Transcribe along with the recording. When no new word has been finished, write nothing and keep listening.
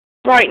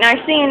Right, now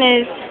seeing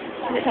as...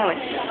 Tell me.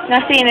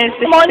 Now seeing as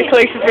this is the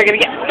closest we're going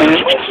to get... Seeing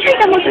as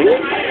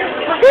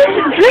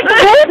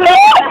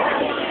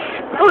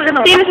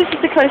this is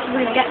the closest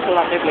we're going to get to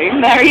Orlando Bloom,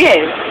 there he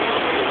is.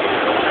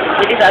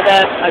 With his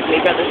other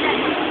ugly brothers.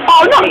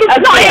 Oh, not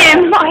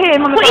him! Not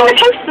him! On the not in the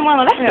post and one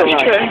on the left. Yeah,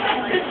 right.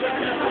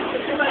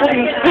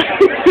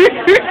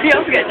 You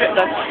have to get dripped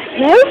on.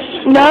 No?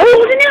 No?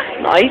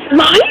 Nice.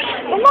 Nice?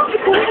 I'm not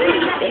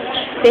recording.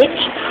 Bitch.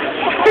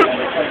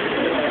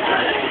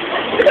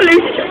 Look at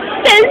Lucy.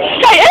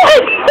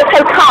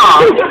 So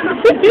calm.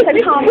 So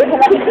calm.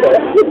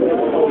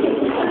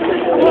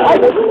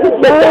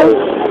 No.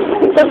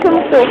 Don't come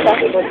and talk.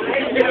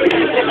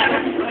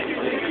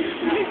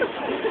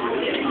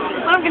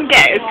 What I'm going to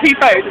get is 2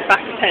 photos of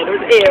back his head or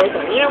his ear or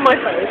something. You know my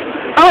photos?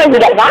 Oh, I can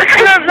get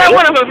that. That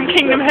one of them from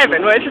Kingdom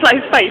Heaven where it's just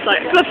like his face,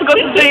 like, because I forgot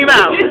to zoom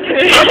out.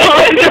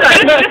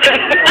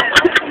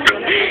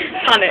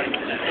 Panic.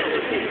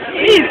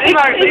 It's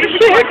like, it's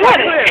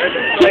quite clear.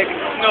 Like,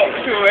 not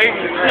showing.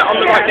 Not on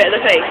the right bit of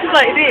the face. It's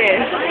like his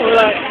ear. Or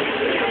like,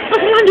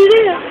 what's behind his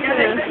ear?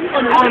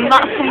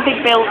 That's some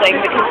big building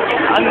because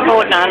I'm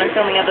bored now and I'm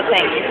filming other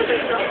things.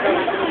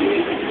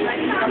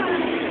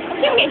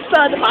 You can get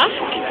further back.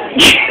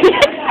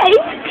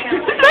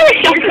 Very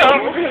shocking.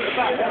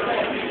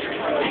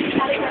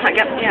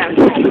 Yeah.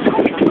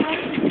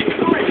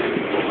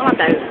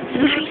 Orlando.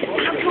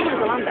 How tall is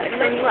Orlando? It's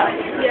only right.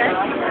 Yeah.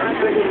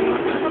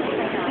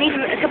 And even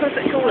a couple of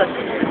foot taller.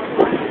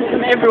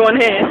 From everyone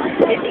here.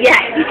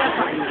 Yeah.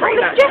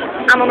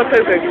 I'm on a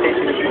pogo stick.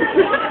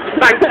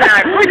 Thanks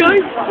now. Hi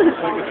guys.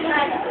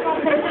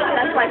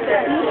 That's like the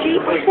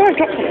Jeep. I swear I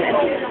dropped something.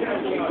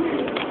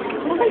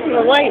 I'm taking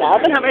away now. I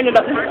don't know how I ended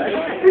up this way.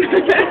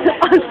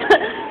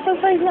 I'm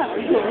saying that.